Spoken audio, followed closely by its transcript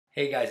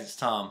Hey guys, it's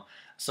Tom.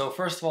 So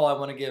first of all, I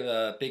want to give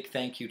a big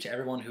thank you to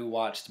everyone who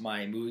watched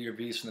my movie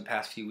reviews from the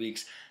past few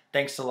weeks.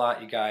 Thanks a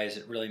lot, you guys.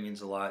 It really means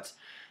a lot.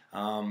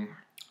 Um,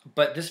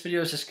 but this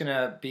video is just going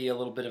to be a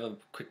little bit of a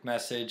quick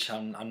message.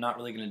 I'm not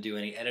really going to do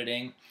any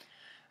editing.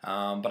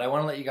 But I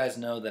want to let you guys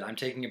know that I'm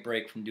taking a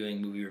break from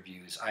doing movie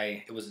reviews.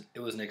 It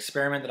was an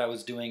experiment that I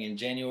was doing in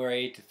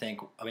January to think,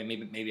 I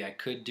mean, maybe I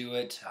could do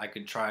it. I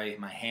could try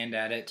my hand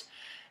at it,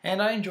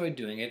 and I enjoyed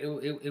doing it.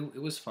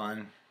 It was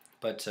fun,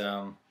 but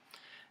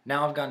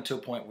now I've gotten to a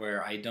point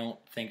where I don't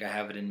think I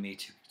have it in me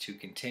to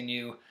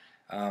continue.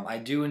 I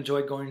do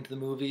enjoy going to the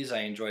movies.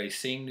 I enjoy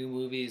seeing new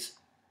movies,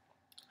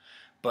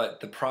 but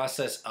the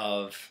process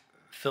of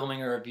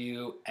filming a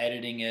review,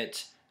 editing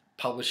it,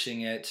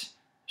 publishing it,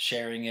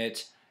 sharing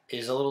it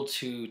is a little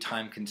too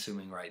time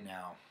consuming right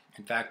now.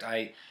 In fact,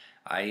 I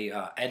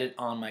edit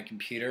on my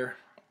computer,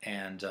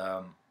 and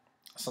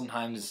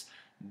sometimes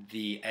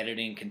the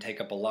editing can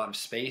take up a lot of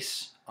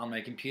space on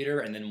my computer,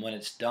 and then when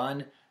it's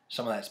done,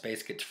 some of that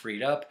space gets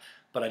freed up.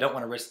 But I don't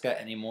want to risk that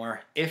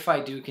anymore. If I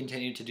do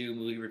continue to do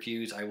movie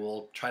reviews, I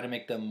will try to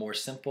make them more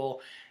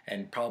simple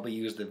and probably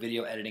use the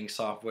video editing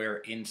software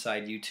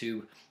inside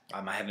YouTube.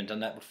 I haven't done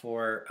that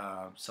before,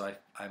 so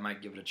I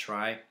might give it a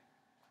try.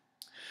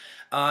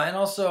 And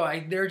also,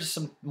 there are just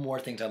some more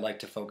things I'd like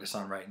to focus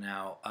on right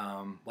now.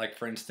 Like,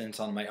 for instance,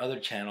 on my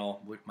other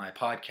channel with my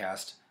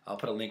podcast, I'll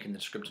put a link in the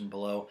description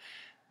below.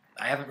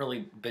 I haven't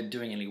really been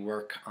doing any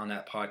work on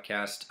that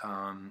podcast.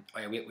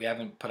 We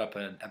haven't put up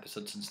an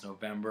episode since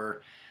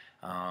November.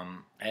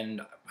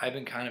 And I've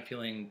been kind of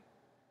feeling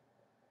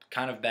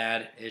kind of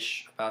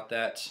bad-ish about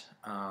that.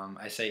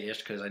 I say ish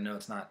because I know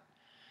it's not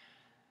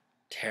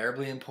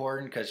terribly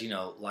important because, you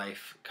know,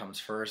 life comes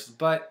first.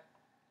 But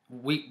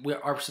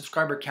our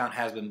subscriber count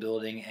has been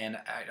building, and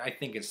I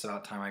think it's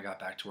about time I got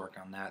back to work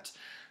on that.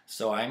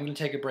 So I'm going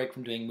to take a break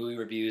from doing movie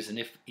reviews,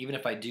 and even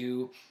if I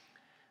do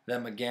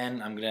them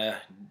again, I'm going to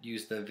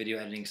use the video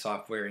editing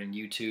software in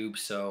YouTube.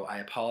 So I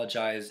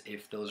apologize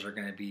if those are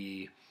going to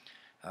be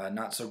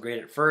not so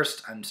great at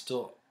first. I'm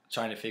still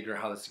trying to figure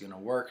out how this is going to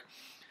work.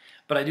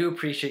 But I do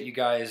appreciate you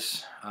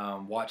guys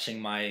watching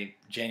my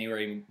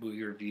January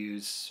movie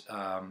reviews.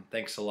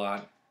 Thanks a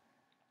lot.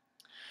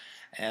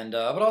 And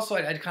but also,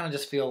 I kind of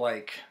just feel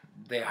like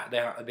they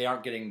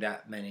aren't getting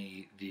that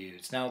many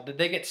views. Now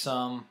they get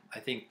some. I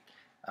think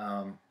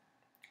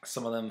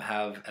some of them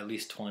have at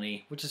least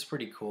 20, which is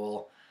pretty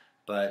cool.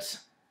 But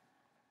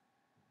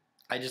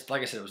like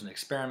I said, it was an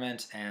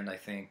experiment, and I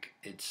think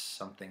it's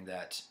something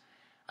that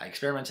I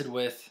experimented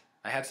with.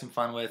 I had some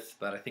fun with,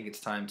 but I think it's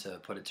time to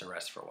put it to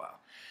rest for a while.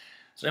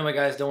 So anyway,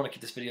 guys, don't want to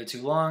keep this video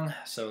too long,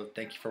 so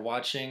thank you for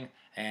watching,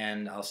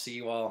 and I'll see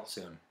you all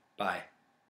soon. Bye.